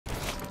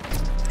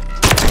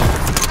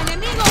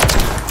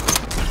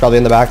Probably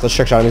in the back. Let's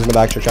trick shot him. He's in the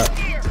back. Trick shot.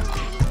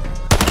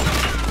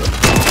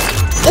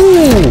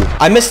 Ooh!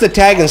 I missed the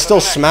tag and still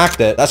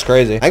smacked it. That's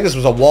crazy. I think this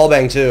was a wall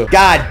bang too.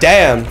 God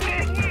damn.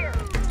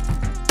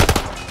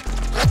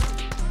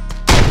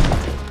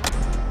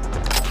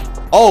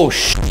 Oh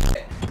shit.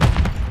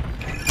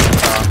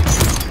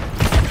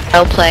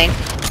 L plane.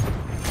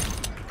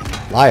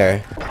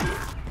 Liar.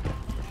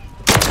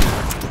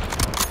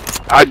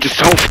 I just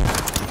don't.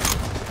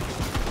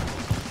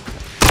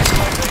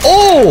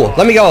 Oh!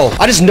 Let me go.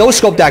 I just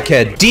no-scoped that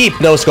kid.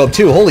 Deep no-scope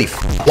too. Holy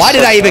f. Why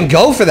did I even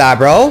go for that,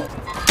 bro?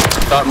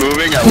 Stop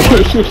moving at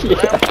once.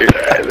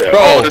 Bro,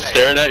 all just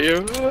staring at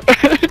you.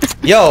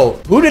 Yo,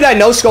 who did I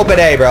no-scope at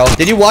A, bro?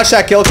 Did you watch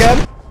that kill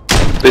cam?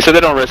 They said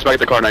they don't respect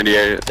the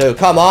Kar98. Dude,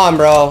 come on,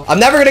 bro. I'm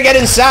never gonna get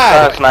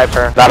inside. Not a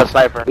sniper. Not a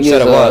sniper. You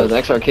said it was. The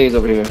XRK's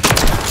over here.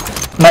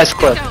 Nice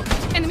clip.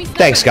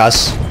 Thanks,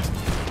 Gus.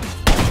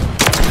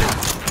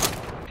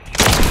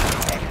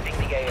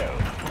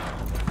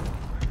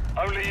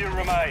 Only you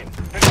remain.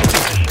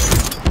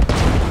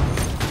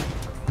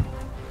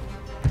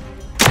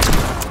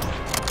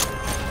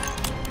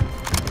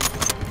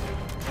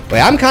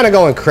 Wait, I'm kind of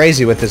going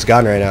crazy with this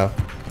gun right now.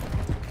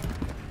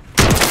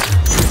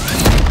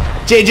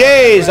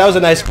 JJ's, that was a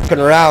nice fucking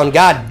round.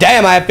 God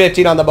damn, I have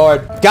 15 on the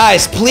board.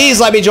 Guys, please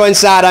let me join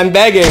SAD. I'm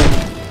begging.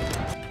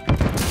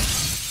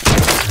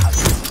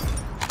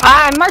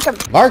 I marked him.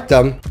 Marked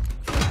them.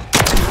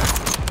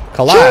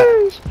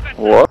 Collat.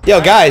 What?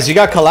 Yo, guys, you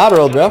got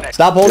collateral, bro.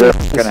 Stop holding.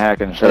 You're gonna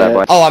hack and shut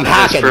up. Oh, I'm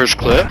hacking. First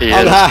clip. I'm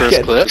Yeah, hacking.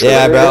 first clip.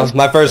 Yeah, bro.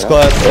 My first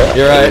clip.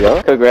 You're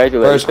right.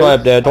 Congratulations. First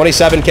clip, dude.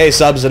 27k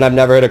subs and I've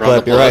never hit a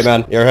clip. You're right,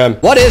 man. You're him.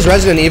 What is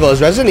Resident Evil?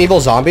 Is Resident Evil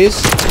zombies?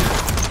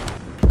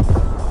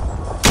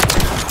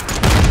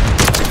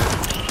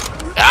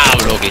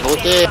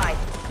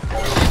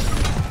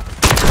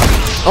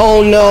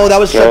 Oh no, that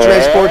was such a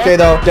nice 4K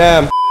though.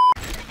 Damn.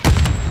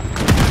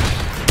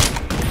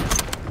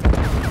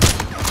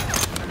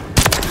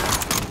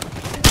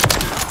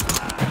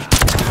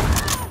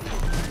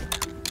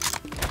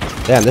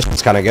 Damn, this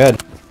is kind of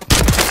good.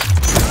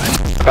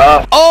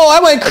 Oh, I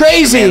went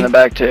crazy! In the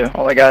back too.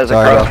 All I got is a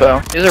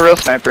crossbow. He's a real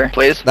sniper,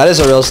 please. That is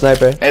a real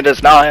sniper. It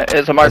is not.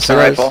 It's a marksman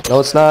rifle. No,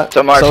 it's not. It's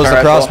a marksman so is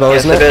the crossbow,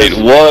 rifle. isn't Yes, it?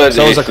 It was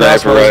So a is a sniper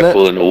crossbow, isn't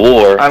rifle it? in the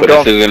war, I'm but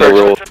going it's in the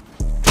rule.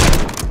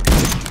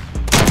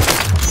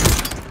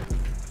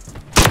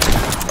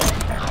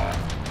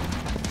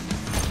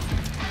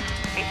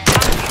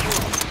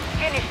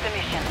 Finish the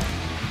mission.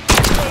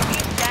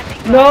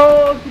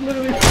 No, it's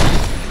literally.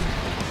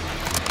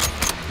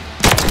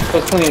 It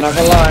was clean. Not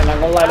gonna lie. Not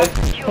gonna lie.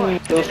 That's clean.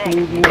 Those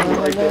smooth movement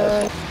right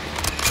there.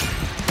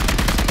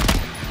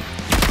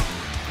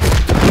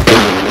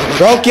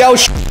 Broke yo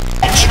sh.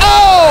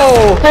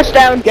 Oh!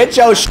 Touchdown. Get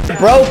your sh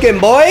broken,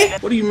 boy.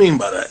 What do you mean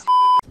by that?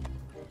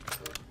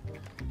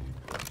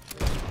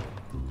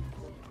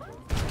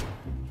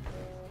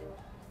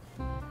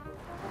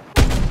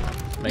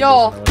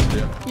 Yo.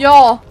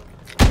 Yo.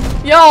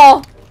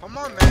 Yo. Come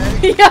on,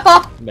 man.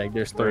 Yo. Meg,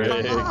 there's three.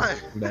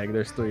 Meg,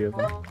 there's three of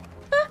them.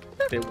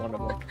 Hit one of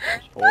them.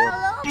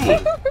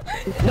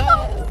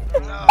 No.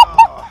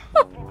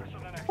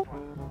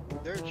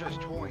 They're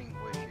just toying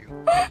with you.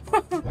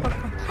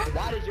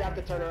 Why did you have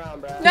to turn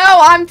around, bro? No,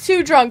 I'm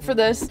too drunk for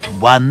this.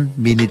 1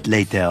 minute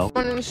later. I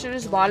want to shoot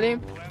his body.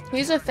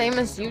 He's a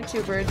famous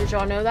YouTuber. Did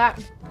y'all know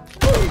that?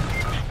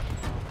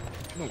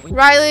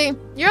 Riley,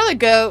 you're the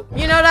GOAT.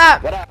 You know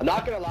that? I'm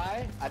not gonna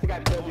lie. I think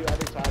I've killed you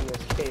every time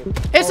this game.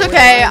 It's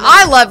okay.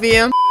 I love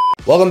you.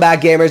 Welcome back,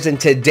 gamers, and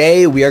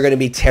today we are going to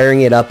be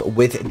tearing it up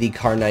with the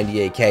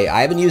Kar98k.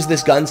 I haven't used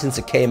this gun since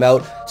it came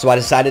out, so I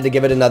decided to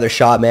give it another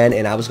shot, man,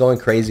 and I was going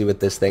crazy with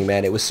this thing,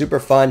 man. It was super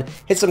fun,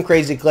 hit some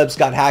crazy clips,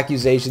 got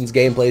accusations,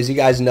 gameplays. You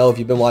guys know if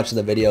you've been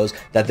watching the videos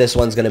that this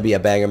one's going to be a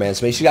banger, man.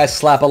 So make sure you guys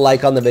slap a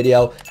like on the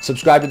video,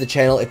 subscribe to the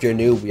channel if you're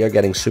new. We are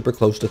getting super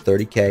close to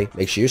 30k.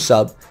 Make sure you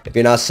sub. If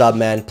you're not sub,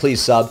 man,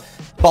 please sub.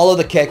 Follow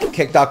the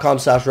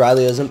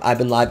kick.com/rileyizm. I've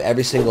been live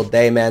every single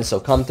day, man, so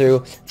come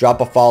through,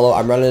 drop a follow.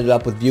 I'm running it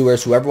up with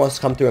viewers. Whoever wants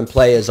to come through and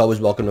play is always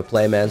welcome to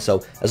play, man.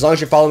 So as long as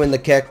you're following the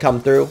kick,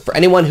 come through. For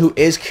anyone who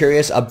is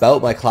curious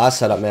about my class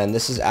setup, man,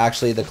 this is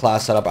actually the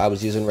class setup I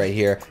was using right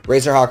here.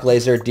 Razorhawk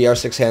laser,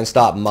 DR6 hand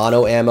stop,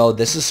 mono ammo.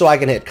 This is so I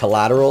can hit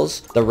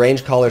collaterals, the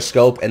range collar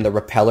scope, and the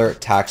repeller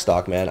tac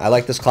stock, man. I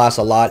like this class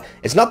a lot.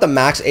 It's not the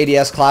max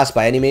ADS class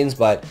by any means,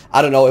 but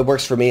I don't know, it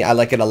works for me. I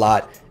like it a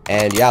lot.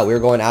 And yeah, we were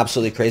going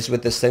absolutely crazy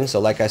with this thing. So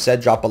like I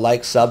said, drop a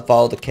like, sub,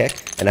 follow the kick,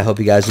 and I hope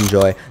you guys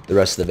enjoy the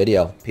rest of the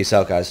video. Peace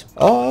out, guys.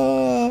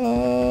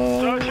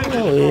 Oh,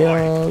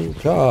 young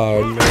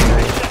card.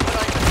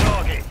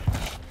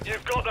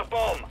 You've got the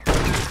bomb.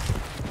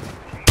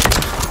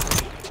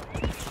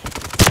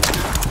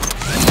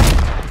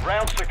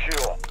 Round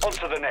secure. On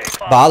to the next.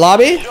 Bot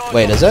lobby?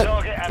 Wait, is it?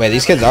 Wait,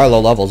 these kids are low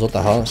levels. What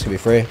the hell? This could be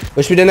free.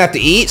 Wish we didn't have to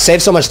eat.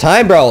 Save so much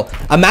time, bro.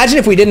 Imagine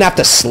if we didn't have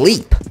to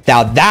sleep.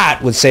 Now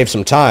that would save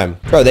some time.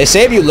 Bro, they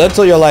say if you live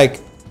till you're like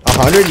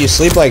 100, you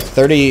sleep like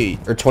 30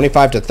 or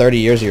 25 to 30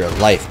 years of your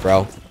life,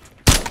 bro.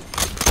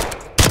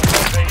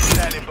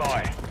 Standing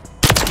by.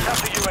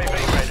 Have the UAV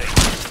ready.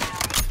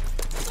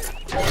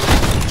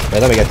 Wait,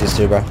 let me get these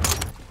two, bro.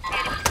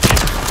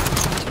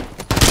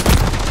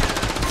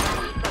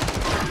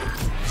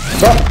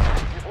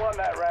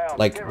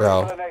 Like,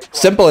 bro.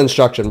 Simple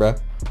instruction, bro.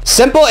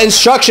 Simple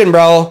instruction,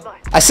 bro.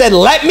 I said,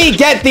 let me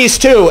get these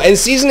two. And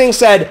Seasoning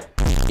said,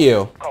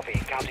 you. Copy.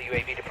 Counter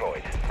UAV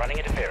deployed. Running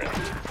interference.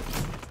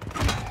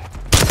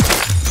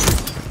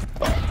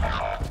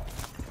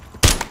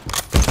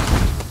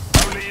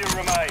 Only you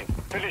remain.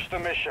 Finish the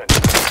mission.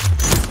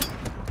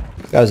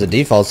 That was a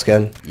default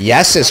skin.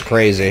 Yes is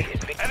crazy.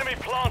 Enemy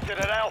planted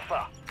at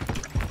Alpha.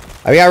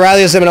 I got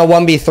rileyizm in a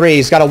 1v3.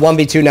 He's got a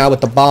 1v2 now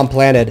with the bomb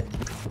planted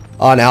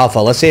on Alpha.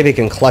 Let's see if he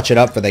can clutch it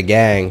up for the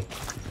gang.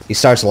 He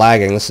starts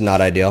lagging. This is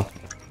not ideal.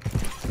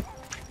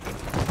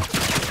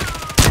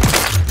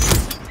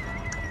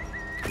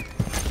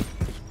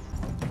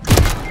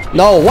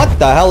 No, what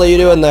the hell are you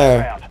doing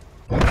there?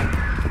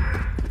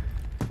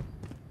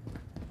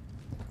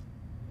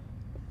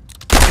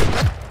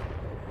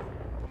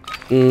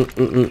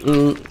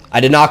 I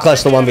did not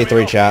clutch the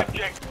 1v3, chat.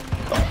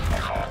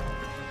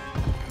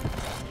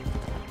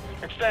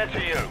 Extend to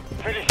you.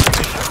 Finish the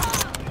mission.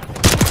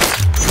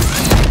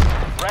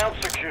 Round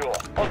secure.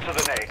 On to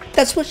the next.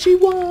 That's what she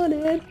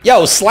wanted.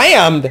 Yo,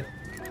 slammed!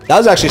 That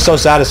was actually so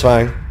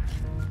satisfying.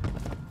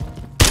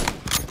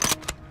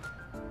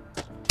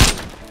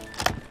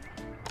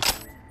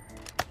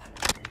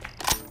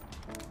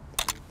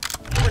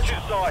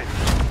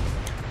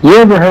 You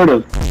ever heard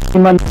of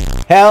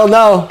Hell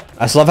no.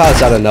 I just love how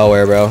it's out of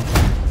nowhere, bro.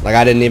 Like,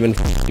 I didn't even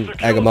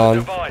egg him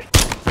on.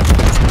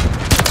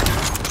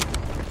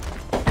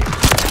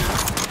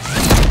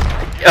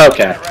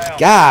 Okay.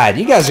 God,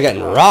 you guys are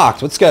getting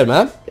rocked. What's good,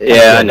 man?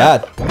 Yeah, I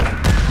know.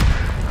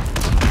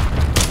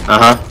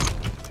 Uh-huh.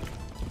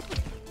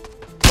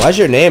 Why's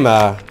your name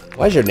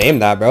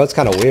that, bro? It's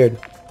kind of weird.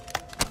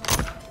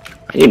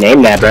 You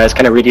named that, bro. It's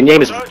kind of weird. Your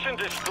name is...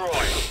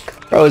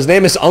 Bro, his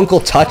name is Uncle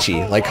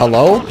Touchy. Like,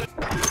 hello?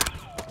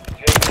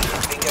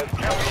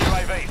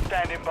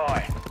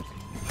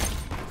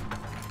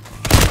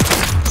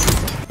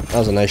 That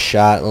was a nice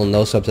shot. A little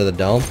nose up to the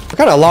dome. We're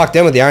kind of locked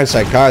in with the iron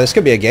sight car. This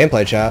could be a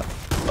gameplay, chat.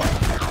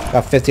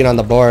 Got 15 on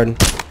the board.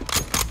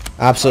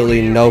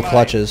 Absolutely no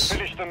clutches.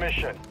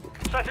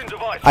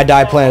 I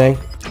die planning.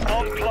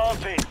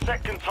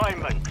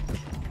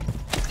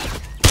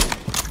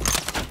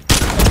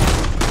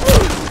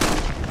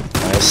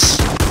 Nice.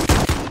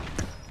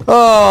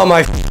 Oh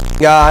my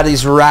god,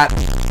 these rat.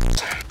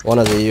 One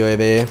of the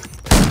UAV.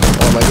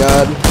 Oh my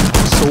god.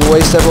 Just to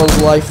waste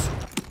everyone's life.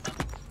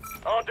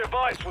 Our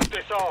device was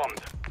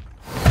disarmed.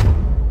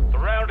 The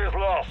round is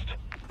lost.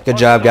 Good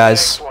job,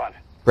 guys.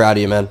 Proud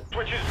of you, man.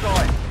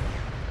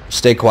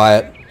 Stay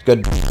quiet.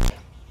 Good.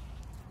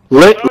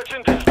 Lit.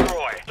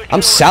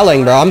 I'm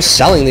selling, bro. I'm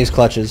selling these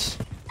clutches.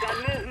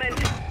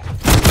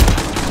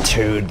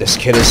 Dude, this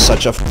kid is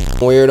such a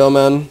weirdo,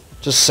 man.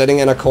 Just sitting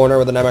in a corner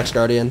with an MX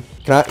Guardian.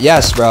 Can I?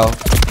 Yes, bro.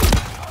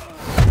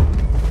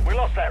 We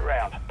lost that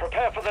round.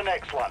 Prepare for the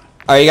next one.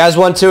 Alright, you guys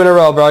won 2 in a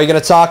row, bro. You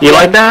gonna talk? You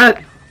like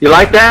that? You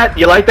like that?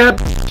 You like that?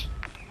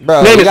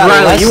 Bro, name you is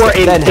Riley. You are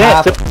in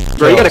debt.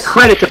 Bro, you got a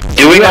credit to...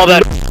 Doing all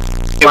that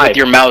with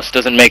your mouse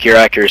doesn't make your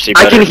accuracy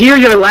better. I can hear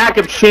your lack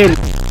of chin.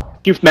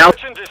 You mouse.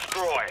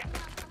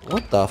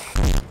 What the f...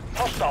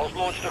 Hostiles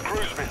launched a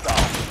cruise missile.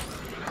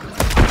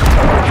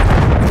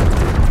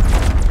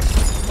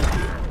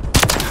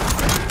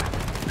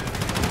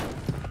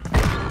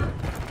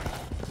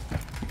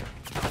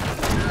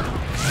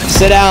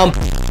 Sit down.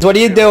 What are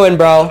you doing,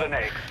 bro?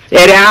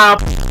 Sit down.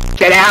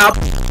 Sit down.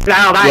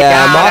 Oh my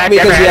yeah, God. mock me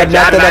because you have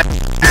nothing to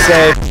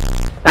say.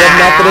 You have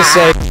nothing to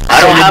say.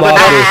 I don't have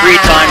enough free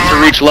time to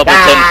reach level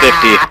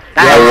 1050.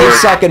 Yeah, keep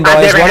sucking,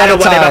 boys. One at a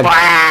time.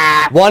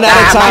 One at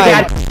a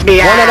time.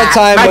 One at a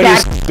time when you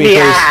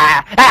speakers.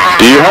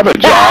 Do you have a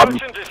job?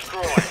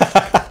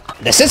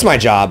 This is my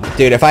job.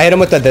 Dude, if I hit them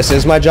with the this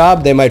is my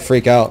job, they might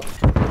freak out.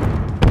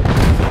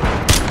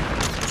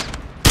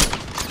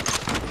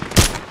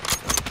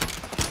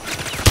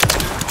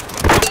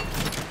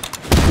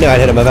 Knew I'd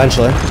hit him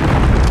eventually.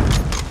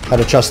 Had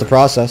to trust the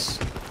process.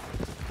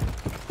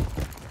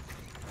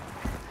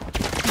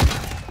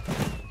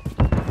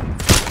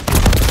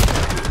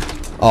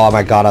 Oh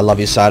my god, I love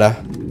you, Sada.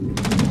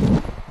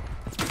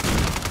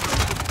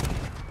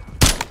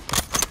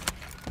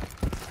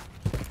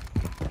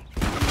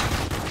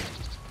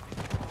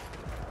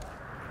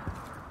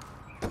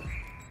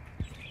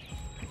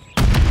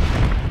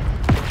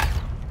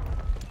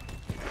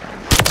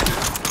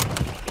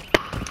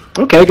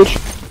 Okay, good.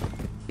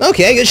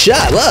 Okay, good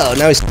shot. Whoa,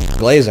 now he's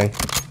blazing.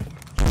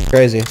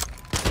 Crazy.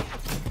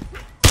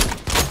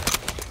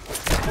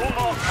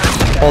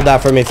 Hold that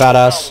for me, fat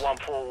ass.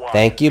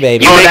 Thank you,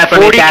 baby. You make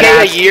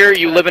 40K a year,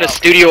 you live in a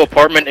studio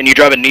apartment, and you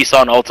drive a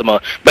Nissan Altima.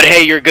 But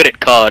hey, you're good at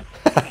COD.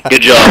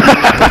 Good job.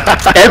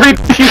 Every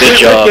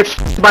piece of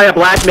gets by a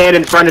black man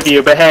in front of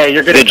you, but hey,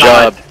 you're good at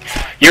COD. Good job.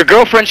 Your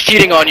girlfriend's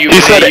cheating on you, He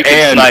but said hey, you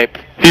can and. snipe.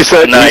 He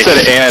said, Nice. he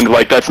said and,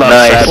 like, that's not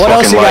Nice. a sad What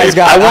else fucking you guys life.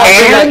 got? I want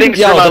bigger things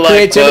for my the life,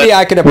 creativity but-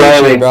 I can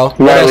appreciate, bro.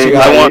 What else you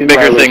got? I want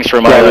bigger things for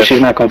my life.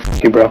 She's not gonna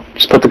f you, bro.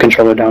 Just put the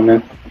controller down,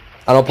 man.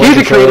 I don't play Here's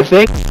a controller.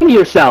 creative thing. Give me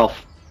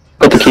yourself.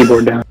 Put the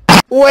keyboard down.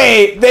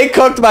 Wait, they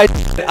cooked my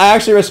I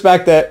actually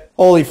respect it.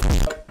 Holy f***.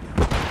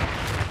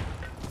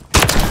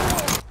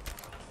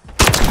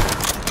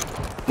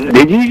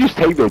 Did you just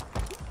take the...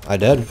 I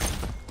did.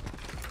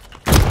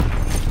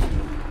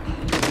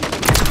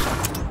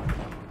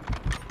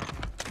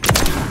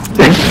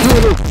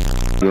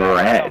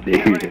 rat,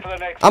 dude.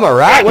 I'm a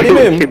rat? What do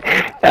you mean?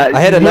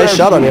 I hit a nice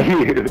shot on you.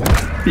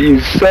 You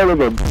son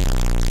of a...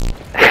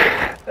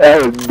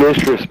 That was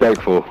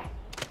disrespectful.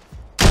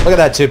 Look at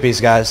that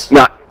two-piece, guys.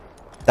 Nah.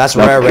 That's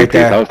rare right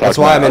there. That's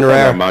why I'm in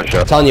rare. I'm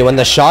telling you, when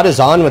the shot is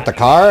on with the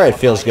car, it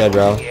feels good,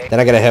 bro. Then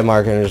I get a hit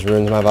marker and it just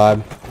ruins my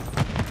vibe.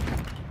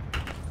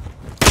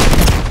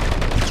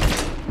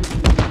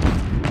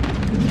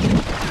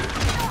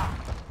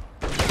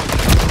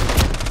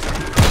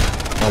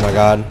 Oh my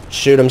god.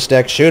 Shoot him,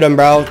 Stick. Shoot him,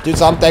 bro. Do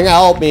something.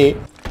 Help me.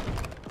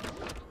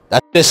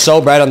 That is so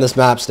bright on this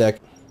map,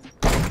 Stick.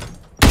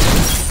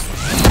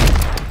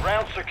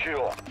 Round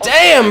secure.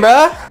 Damn,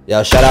 bro.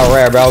 Yo, shout out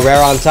Rare, bro.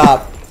 Rare on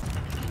top.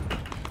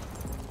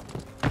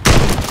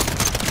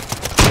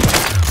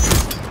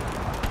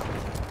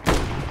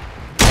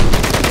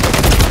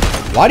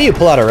 Why do you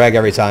pull out a reg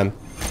every time?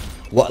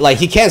 What? Like,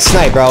 he can't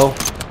snipe, bro.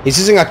 He's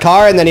using a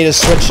car and then he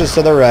just switches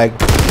to the reg.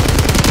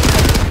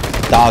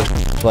 Dog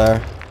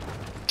player.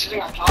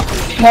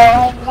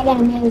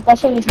 That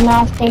shit is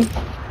nasty.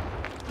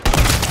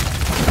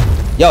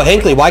 Yo,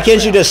 Hinkley, why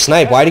can't you just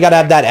snipe? Why do you gotta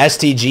have that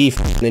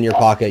STG in your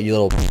pocket, you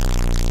little...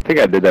 I think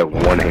I did that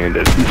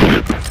one-handed.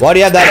 Why do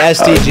you have that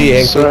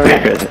STG,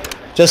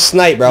 Hinkley? Just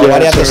snipe, bro. Why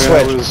do you have to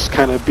switch? I was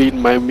kind of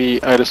beating my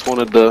meat. I just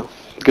wanted to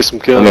get some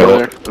kills over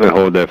there. Let me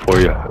hold that for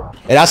you.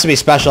 It has to be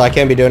special. I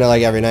can't be doing it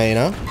like every night, you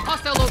know?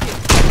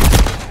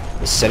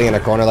 Just sitting in a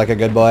corner like a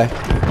good boy.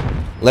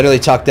 Literally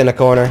tucked in a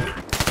corner.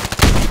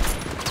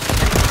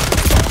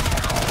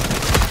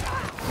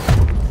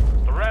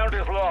 The round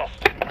is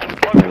lost.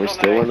 We're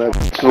still in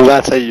that. Well,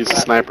 that's how you use a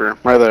sniper.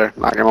 Right there.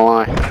 Not gonna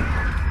lie.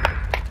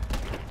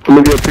 Let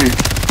me get a peek.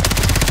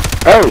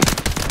 Oh!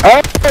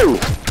 Oh!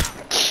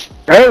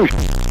 Oh!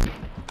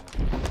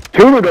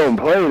 Tuna don't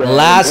play that.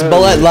 Last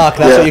bullet luck.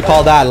 That's what you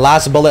call that.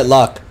 Last bullet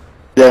luck.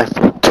 Yeah,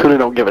 Tuna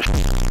don't give a shit.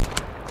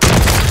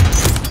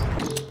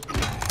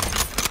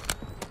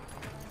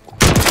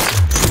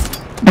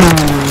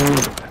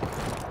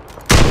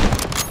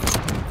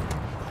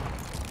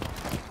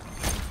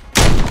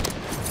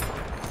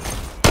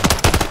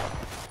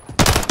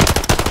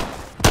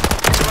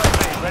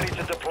 Ready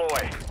to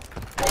deploy.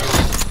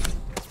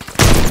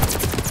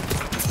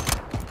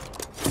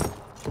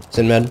 It's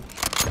in mid.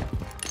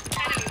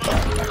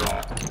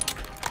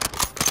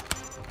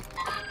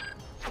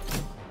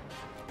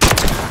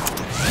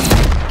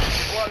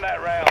 Won that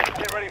round.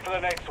 Get ready for the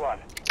next one.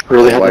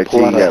 Really had to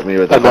pull out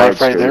a knife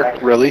right there.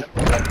 Really?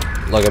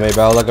 Look at me,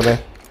 bro. Look at me.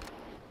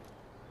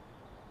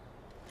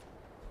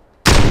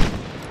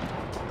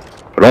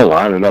 But don't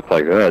line it up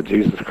like that.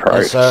 Jesus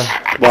Christ. Yes,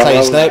 sir. That's how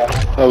you snipe.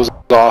 That was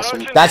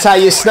awesome. That's how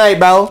you snipe,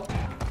 bro.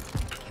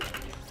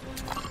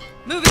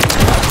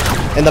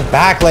 In the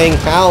back laying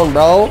down,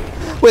 bro.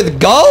 With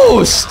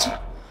Ghost.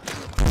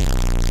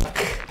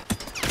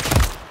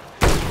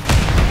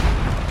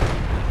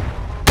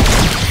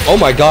 Oh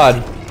my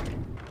god.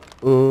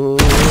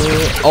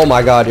 Oh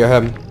my god, you're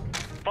him.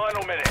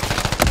 Final minute.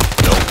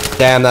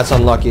 Damn, that's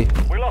unlucky.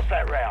 We lost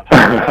that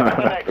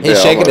round.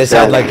 He's shaking his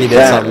head like he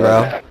did something,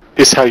 bro.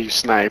 It's how you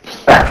snipe.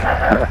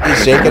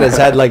 He's shaking his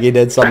head like he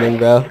did something,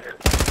 bro.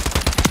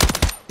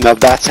 Now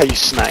that's how you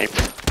snipe.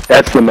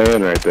 That's the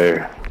man right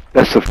there.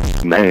 That's the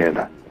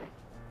man.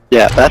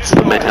 Yeah, that's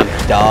the man.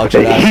 Dog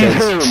shit ass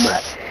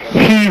kids.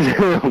 He's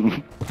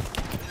him.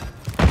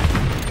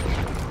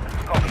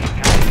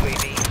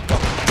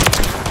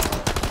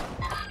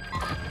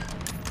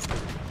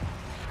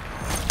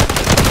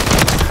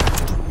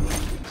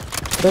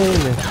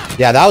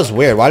 Yeah, that was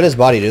weird. Why did his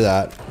body do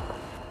that?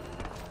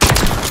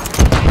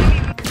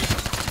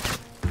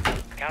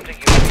 Counter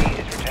UAV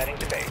is returning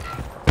to base.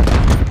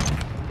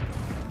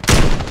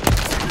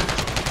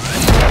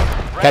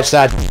 Catch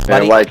that,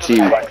 buddy. YT,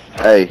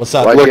 hey, What's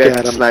up? why Look you at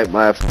have to him. snipe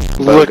my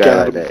Look guy at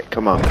like him. that?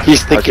 Come on.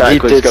 He's thinking he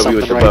did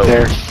something right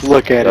there.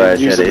 Look at him.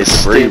 Using the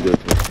stim.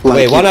 Like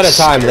Wait, one he's at a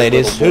time, a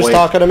ladies. little Who's boy.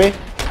 talking to me?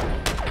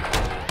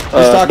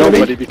 Who's talking to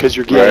Nobody, me? because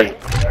you're gay.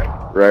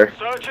 Rare.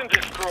 Search and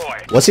destroy.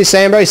 What's he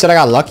saying, bro? He said I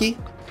got lucky?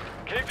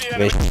 Keep the I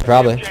mean, enemy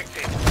probably.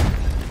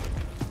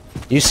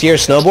 objective. You skier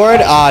snowboard?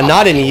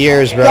 Not in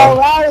years, Yo, bro.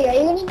 Riley, are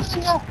you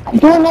gonna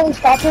do another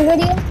stalker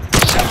video?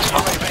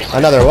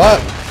 Another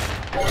what?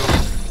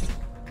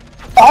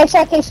 The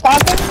XRK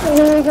stalker? Are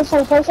you gonna do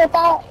some posts at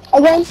that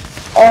again?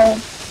 Or...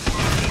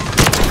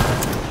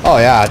 Oh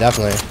yeah,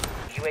 definitely.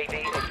 UAV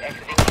is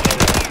exiting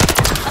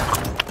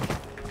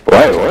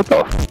Wait, what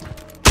the?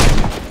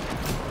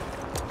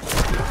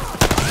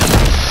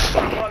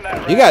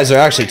 You guys are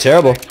actually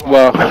terrible.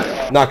 Well,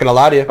 Not gonna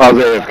lie to you. I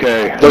was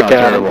AFK. look Not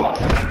at terrible.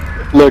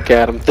 him. Look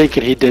at him,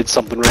 thinking he did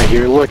something right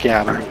here. Look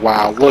at him.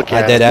 Wow, look I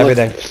at him. did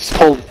everything.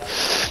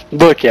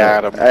 Look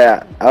at him.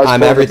 Yeah, I was I'm pulling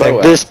the everything. bow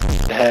out. This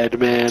head,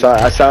 man. So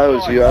I saw it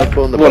was you. I was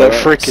pulling the What a bow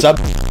out.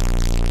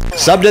 freaking...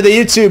 Sub to the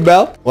YouTube,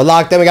 bro. We're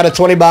locked in. We got a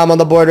 20 bomb on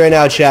the board right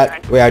now,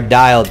 chat. We are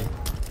dialed.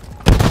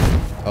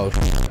 Oh.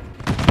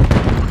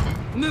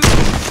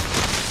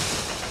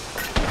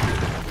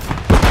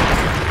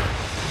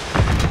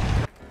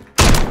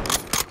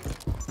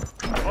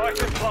 Flight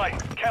in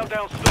flight.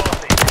 Countdown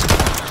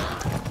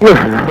starting.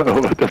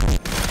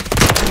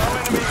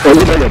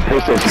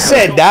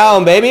 Sit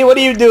down, baby. What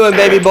are you doing,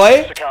 baby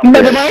boy?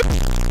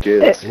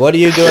 Kids. What are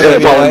you doing,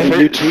 baby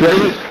boy?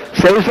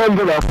 Say something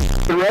for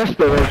the rest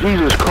of us.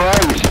 Jesus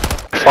Christ.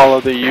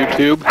 Follow the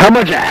YouTube. How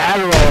much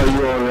Adderall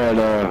are you on right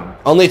now?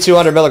 Only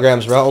 200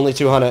 milligrams, bro. Only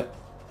 200.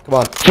 Come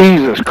on.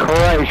 Jesus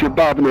Christ, you're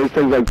bopping those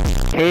things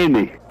like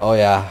candy. Oh,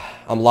 yeah.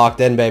 I'm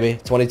locked in, baby.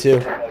 22.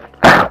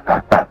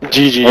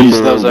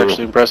 GG's, that was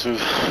actually impressive.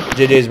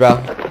 GG's, bro.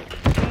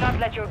 Do not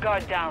let your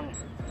guard down.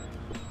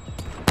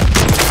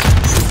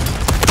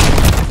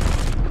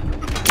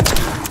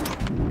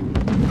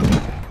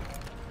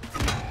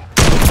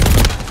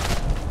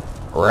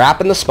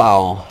 Wrapping the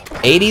spawn.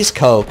 80s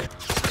Coke.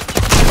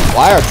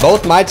 Why are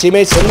both my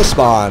teammates in the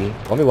spawn?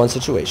 1v1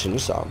 situation, you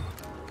saw him.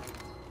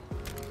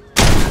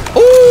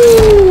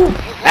 Ooh!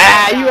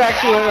 Ah, you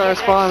actually went on a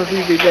spawn with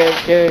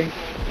JFK.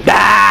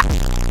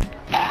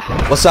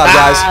 Ah! What's up,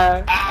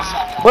 guys?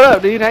 What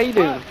up, dude? How you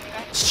doing?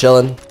 Just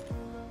chilling.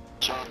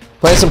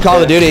 Playing some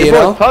Call of Duty, you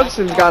know?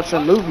 Pugson's got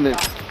some movement.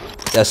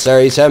 Yes,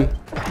 sir. He's him.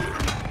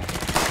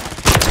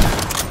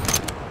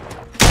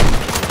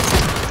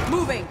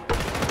 Moving.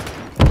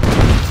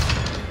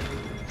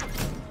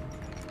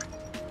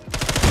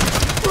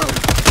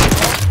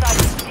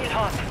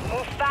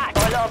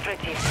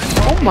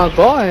 Oh my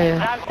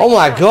god. Oh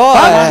my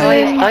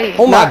god.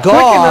 Oh my Not quick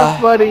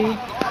enough, god. buddy.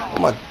 Oh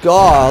my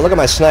god. Look at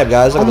my snipe,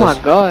 guys. Look Oh at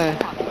my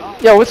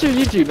god. Yo, what's your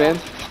YouTube, man?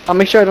 I'll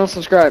make sure I don't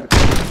subscribe.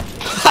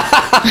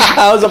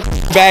 That was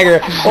a banger.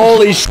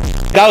 Holy sh!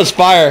 That was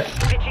fire.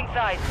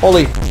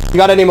 Holy. You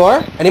got any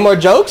more? Any more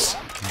jokes?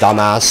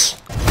 Dumbass.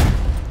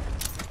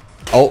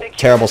 Oh,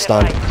 terrible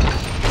stun.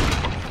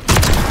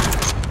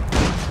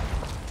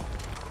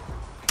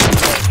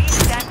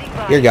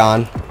 You're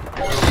gone.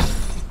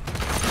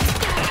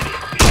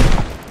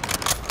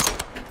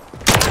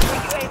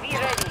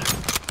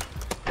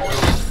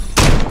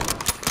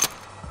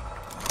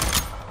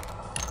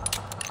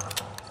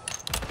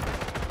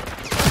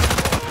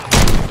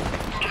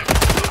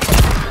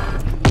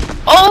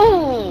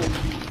 Oh!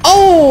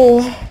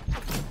 Oh!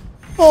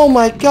 Oh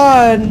my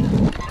god.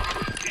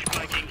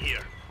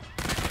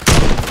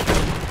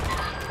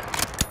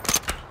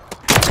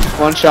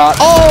 One shot.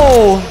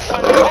 Oh!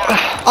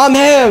 I'm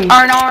him!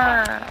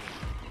 Arnar!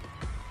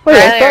 Wait, I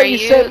Riley, thought are you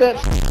you- said that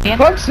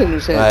Pugson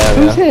was him. I am,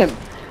 Who's yeah. him?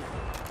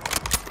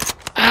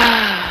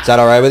 Is that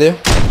alright with you?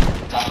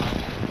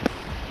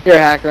 You're a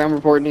hacker. I'm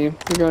reporting you.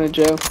 You're going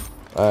to jail.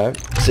 Alright.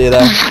 See you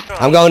there.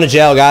 I'm going to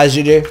jail, guys.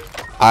 GG.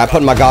 Alright,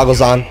 putting my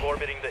goggles on.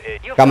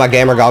 Got my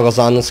gamer goggles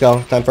on. Let's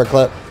go. Time for a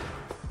clip.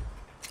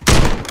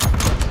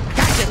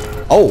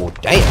 Oh,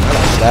 damn. I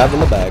got stabbed in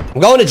the back.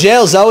 I'm going to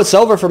jail, Zoe. It's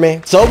over for me.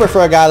 It's over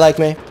for a guy like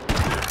me.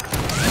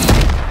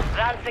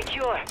 Run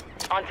secure.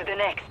 On to the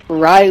next.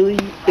 Riley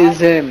is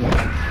him.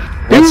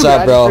 What's Dude,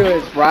 up, I bro? just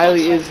realized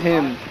Riley is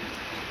him.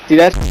 See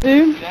that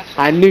dude?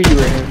 I knew you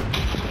were him.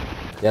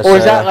 Yes, Or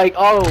is sir. that like,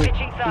 oh,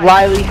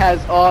 Riley has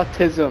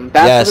autism?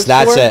 That's Yes, what it's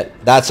that's for?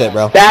 it. That's it,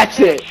 bro. That's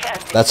it.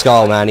 Let's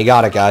go, man. You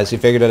got it, guys. You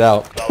figured it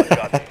out.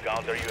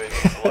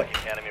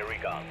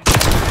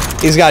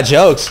 He's got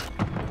jokes.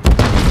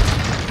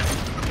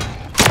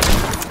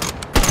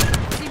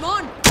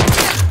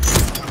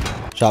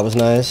 Shot was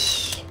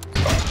nice.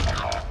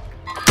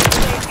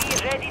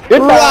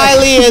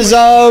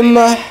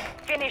 Rileyizm.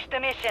 Finish the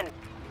mission.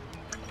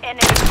 Enemy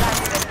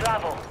planted at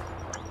Bravo.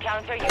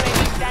 Counter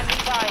UAV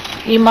standing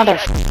by. You mother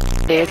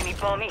Enemy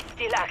bomb is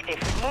still active.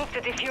 Move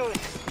to defuse.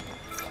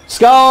 Let's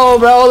go,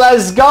 bro.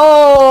 Let's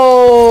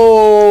go.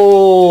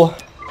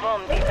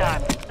 Bomb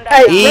disarmed.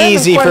 Hey,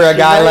 Easy random for a question,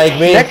 guy right? like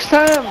me.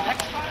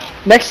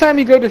 Next time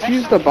you go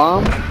defuse the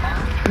bomb,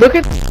 look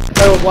at.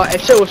 Oh, what?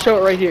 We'll show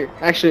it right here.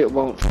 Actually, it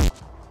won't.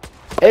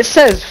 It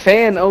says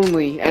fan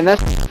only, and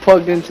that's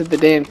plugged into the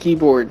damn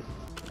keyboard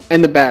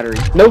and the battery.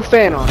 No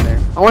fan on there.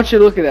 I want you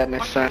to look at that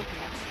next time.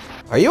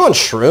 Are you on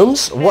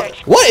shrooms?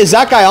 What is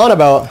that guy on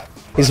about?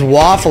 He's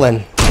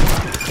waffling.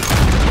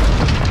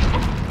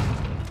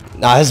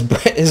 Nah,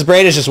 his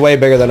brain is just way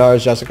bigger than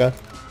ours, Jessica.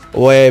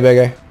 Way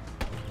bigger.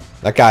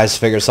 That guy's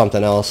figured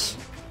something else.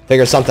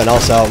 Figured something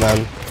else out,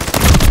 man.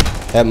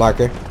 Hit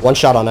marker. One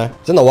shot on there.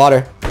 It's in the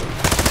water.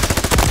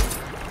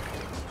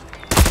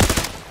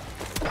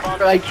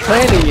 Like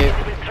planning it.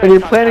 When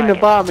you're planning the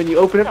bomb and you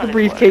open up the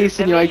briefcase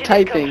and you're like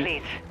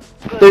typing,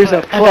 there's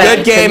a plug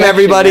Good game,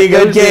 everybody. that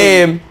Good goes in,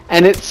 game.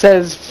 and it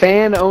says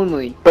fan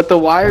only, but the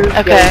wires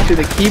go to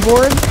the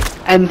keyboard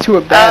and to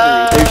a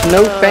battery. There's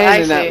no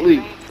fan in that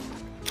loop.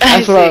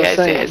 That's what I was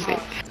saying. I see.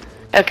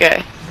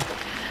 Okay.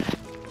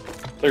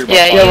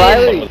 Yeah,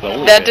 Riley.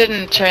 That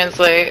didn't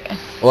translate.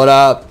 What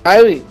up?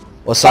 Riley.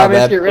 What's up,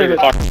 man? Get rid of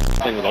it.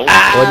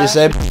 What'd you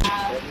say?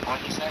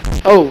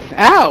 Oh,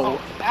 ow.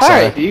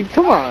 Alright, dude,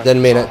 come on.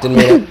 Didn't mean it. Didn't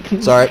mean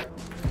it. Sorry.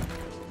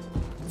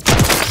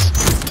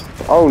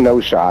 Oh, no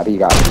shot. He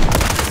got it.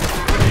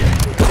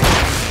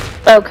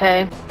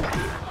 Okay.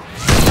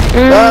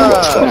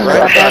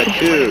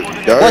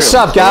 What's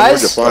up,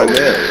 guys?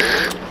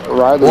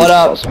 Riley's What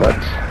up?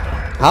 suspect.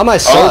 How am I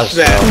sus?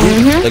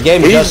 The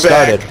game just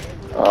started.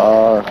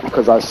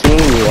 Because I've seen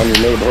you on your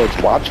neighborhood's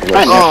watch list.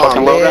 Oh,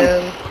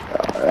 man.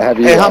 Have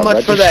you, Hey, how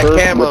much for that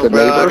registered camo, with the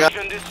bro?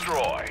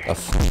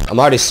 neighbors? I'm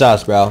already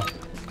sus, bro.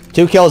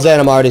 2 kills in,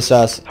 I'm already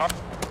sus.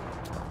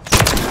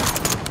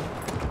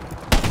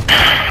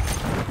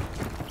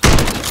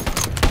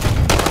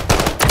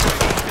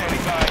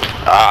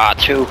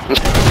 Two.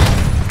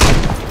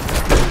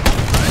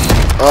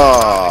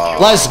 Oh.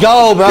 Let's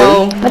go,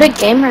 bro. What a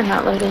gamer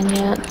not loading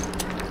yet.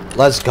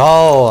 Let's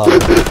go.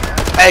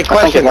 Hey,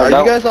 question. Are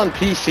you guys on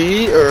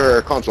PC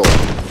or console?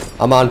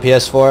 I'm on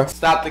PS4.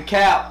 Stop the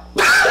cap.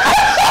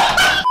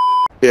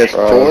 PS4?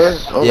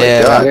 Oh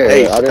Yeah. my god. Yeah,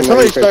 Hey, I didn't know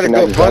somebody you started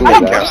could GoFundMe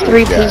connect account.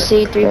 3 PC,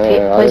 3 I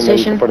didn't know you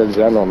PlayStation. could put a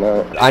Zen on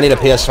that. I need a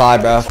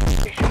PS5, bro.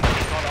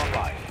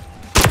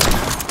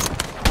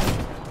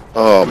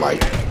 Oh my.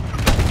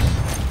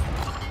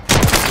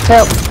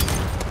 Help.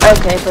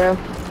 Okay, bro.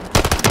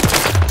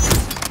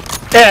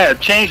 Yeah,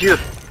 change your...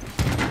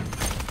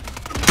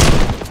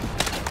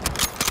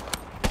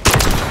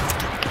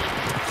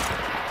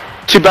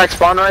 Two back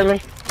spawn,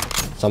 Riley?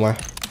 Somewhere.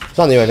 It's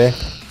on the UAV.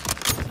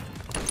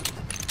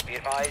 Be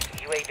advised,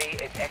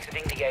 UAV is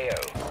exiting the AO.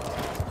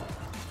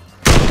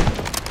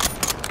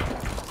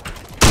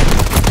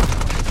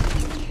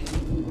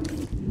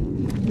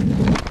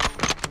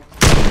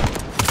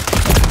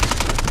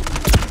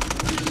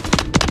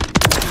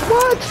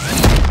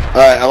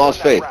 Alright, I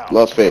lost faith.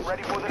 Lost faith.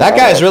 That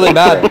guy is really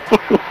bad.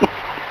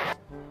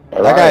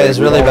 That guy is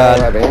really bad.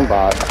 We don't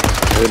have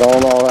aimbot. We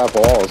don't all have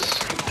walls.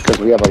 Because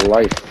we have a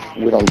life.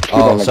 We don't cheat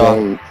on the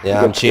game.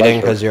 Yeah, I'm cheating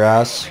because your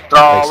ass.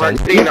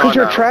 Because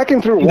you're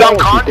tracking through walls,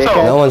 you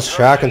dickhead. No one's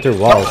tracking through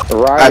walls.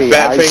 Riley,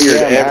 I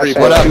fat-fingered every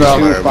What up,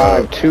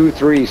 bro?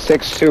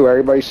 252362.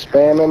 Everybody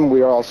spamming.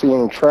 We are all seeing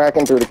him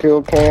tracking through the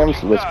kill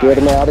cams. Let's get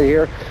him out of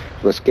here.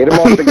 Let's get him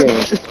off the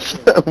game.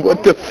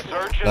 What the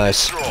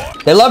Nice.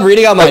 They love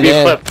reading out my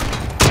name.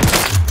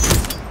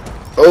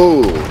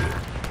 Oh.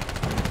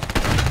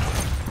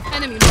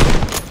 Enemy.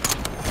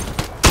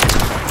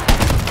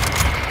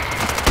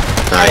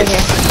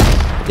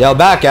 Nice. Yo,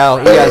 back out.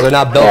 You guys are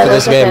not built for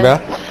this game, bro.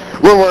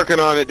 We're working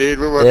on it, dude.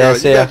 We're working on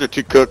it. You guys are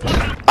too cooked.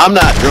 I'm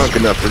not drunk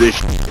enough for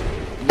this.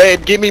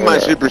 Babe, give me my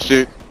super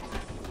suit.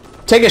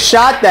 Take a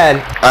shot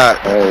then.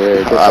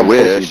 I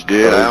wish,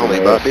 dude. I only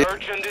bought beer.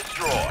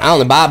 I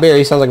only buy beer.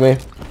 He sounds like me.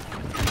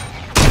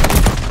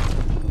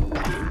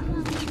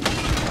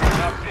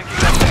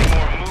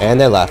 And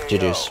they left.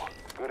 GG's.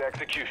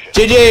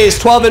 GG's.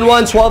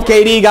 12-1, 12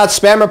 KD. Got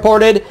spam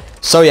reported.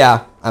 So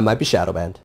yeah, I might be shadow banned.